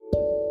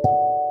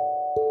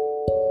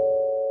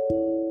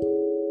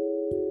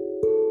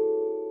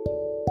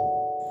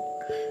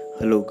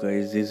Hello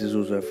guys, this is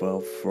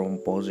Uzafa from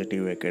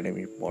Positive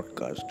Academy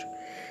podcast.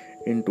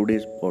 In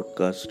today's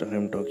podcast, I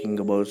am talking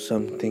about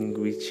something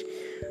which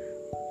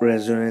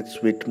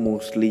resonates with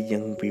mostly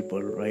young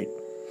people, right?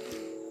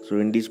 So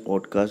in this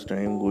podcast,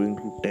 I am going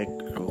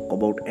to talk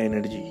about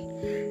energy.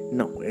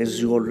 Now, as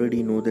you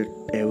already know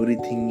that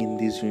everything in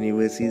this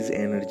universe is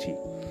energy,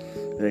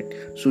 right?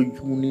 So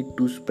you need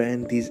to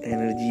spend this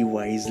energy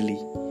wisely.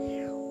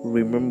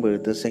 Remember,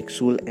 the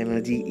sexual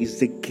energy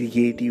is the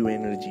creative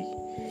energy.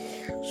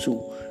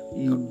 So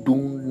you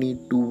don't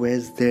need to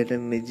waste that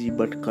energy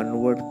but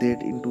convert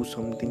that into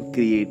something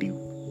creative,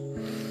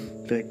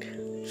 right?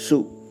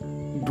 So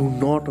do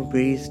not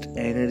waste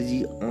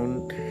energy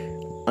on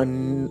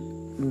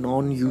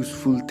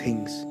non-useful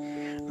things.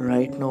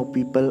 Right now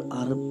people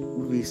are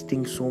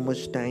wasting so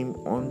much time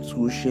on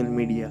social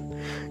media.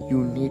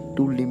 You need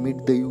to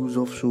limit the use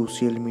of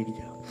social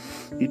media.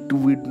 It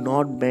would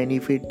not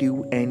benefit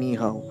you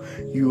anyhow.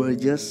 You are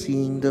just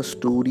seeing the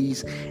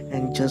stories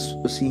and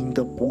just seeing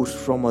the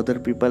posts from other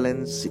people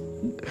and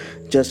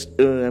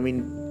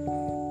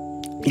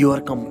you are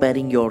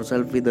comparing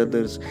yourself with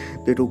others,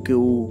 that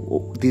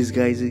okay, this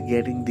guy is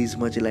getting this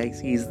much likes,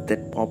 he is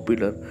that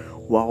popular,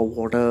 wow,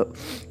 what a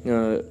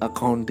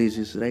account this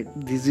is, right?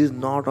 This is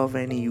not of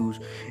any use.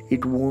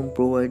 It won't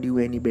provide you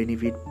any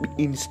benefit.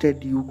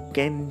 Instead you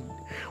can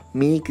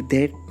make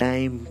that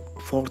time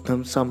for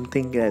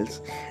something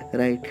else,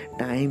 right?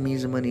 Time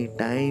is money.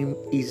 Time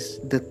is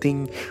the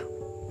thing.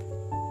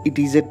 It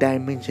is a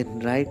dimension.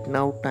 Right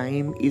now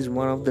time is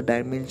one of the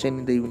dimension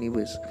in the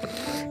universe.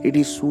 It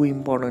is so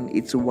important.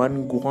 It's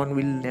one gone,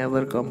 will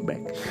never come back.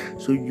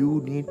 So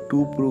you need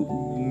to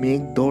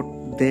make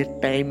that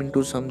time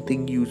into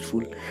something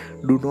useful.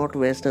 Do not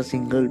waste a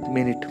single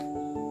minute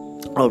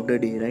of the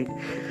day, right?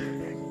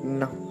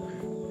 Now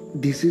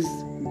this is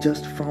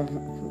just from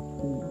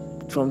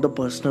the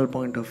personal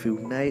point of view.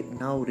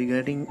 Now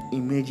regarding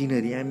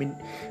imaginary,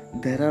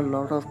 there are a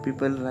lot of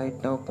people right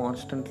now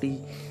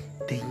constantly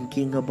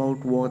thinking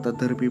about what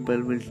other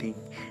people will think.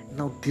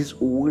 Now this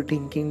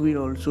overthinking will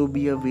also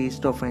be a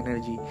waste of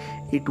energy.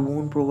 It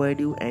won't provide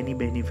you any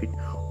benefit.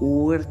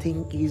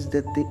 Overthinking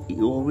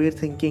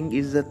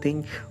is the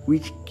thing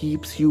which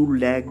keeps you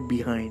lag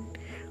behind,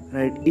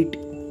 right?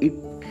 It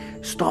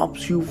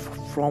stops you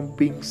from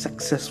being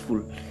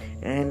successful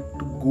and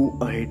to go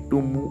ahead,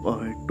 to move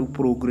ahead, to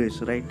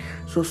progress, right?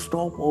 So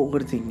stop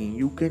overthinking.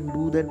 You can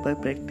do that by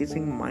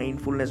practicing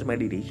mindfulness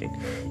meditation.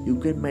 You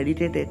can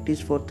meditate at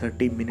least for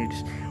 30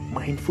 minutes.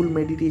 Mindful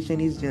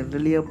meditation is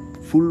generally a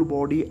full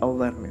body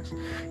awareness.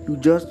 You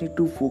just need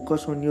to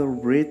focus on your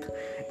breath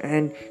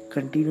and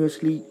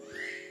continuously,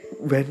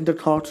 when the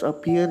thoughts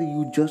appear,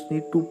 you just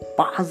need to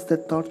pass the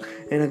thoughts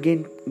and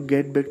again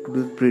get back to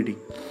the breathing,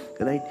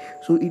 right?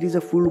 So it is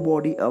a full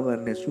body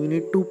awareness. You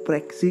need to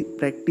practice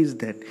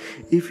that.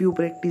 If you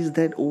practice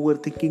that,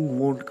 overthinking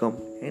won't come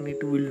and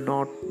it will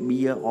not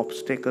be an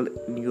obstacle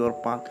in your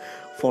path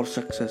for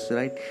success,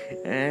 right?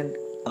 And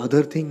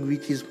other thing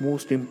which is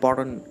most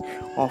important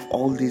of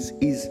all this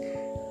is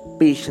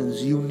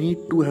patience. You need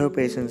to have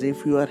patience.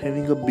 If you are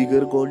having a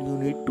bigger goal, you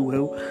need to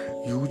have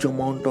huge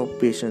amount of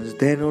patience.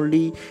 Then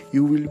only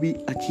you will be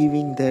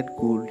achieving that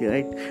goal,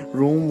 right?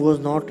 Rome was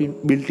not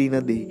built in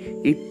a day.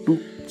 It took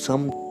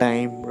some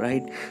time,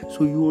 right?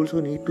 So you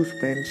also need to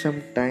spend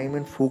some time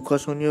and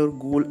focus on your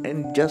goal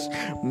and just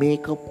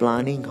make a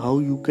planning how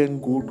you can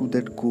go to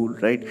that goal,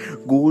 right?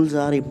 Goals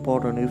are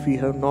important. If you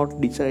have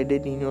not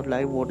decided in your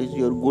life what is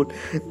your goal,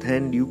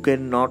 then you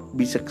cannot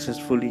be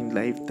successful in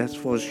life, that's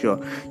for sure.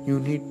 You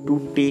need to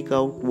take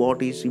out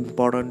what is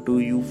important to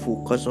you,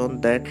 focus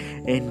on that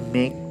and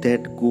make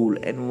that goal.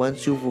 And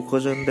once you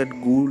focus on that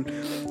goal,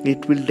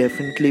 it will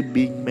definitely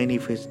be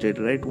manifested,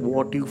 right?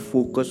 What you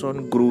focus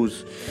on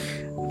grows,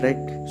 right?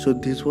 So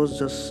this was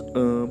just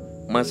a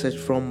message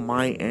from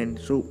my end.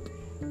 So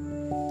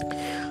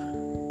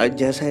I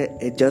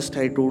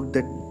told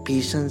that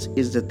patience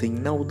is the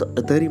thing. Now the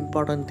other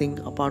important thing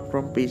apart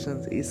from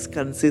patience is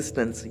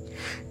consistency.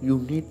 You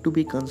need to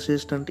be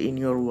consistent in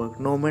your work,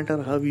 no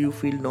matter how you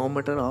feel, no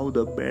matter how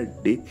the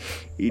bad day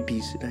it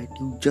is, right?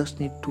 You just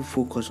need to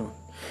focus on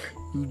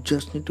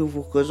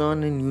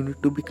and you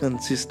need to be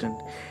consistent,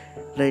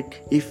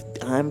 right? If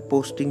I'm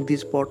posting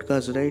this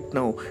podcast right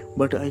now,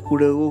 but I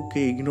could have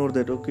ignore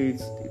that,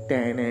 it's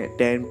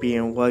 10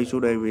 p.m, why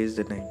should I waste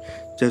the time,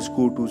 just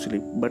go to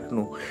sleep. But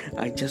no,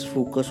 I just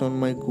focus on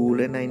my goal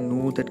and I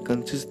know that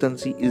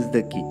consistency is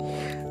the key.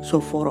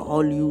 So for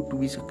all you to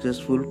be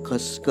successful,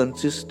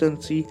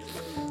 consistency,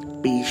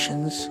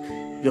 patience,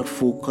 your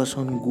focus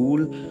on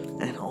goal,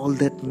 and all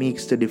that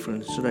makes the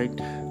difference, right?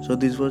 So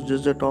this was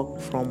just a talk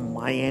from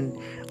my end.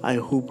 I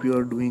hope you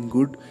are doing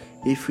good.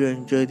 If you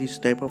enjoy this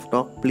type of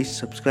talk, please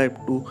subscribe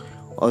to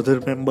other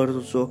members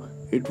also.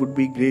 It would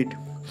be great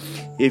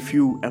if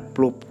you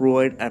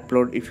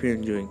upload if you're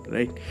enjoying,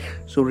 right?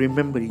 So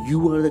remember,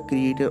 you are the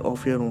creator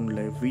of your own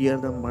life. We are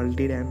the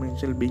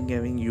multi-dimensional being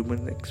having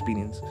human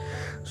experience.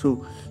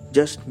 So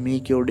just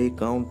make your day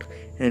count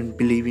and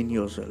believe in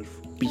yourself.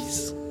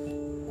 Peace.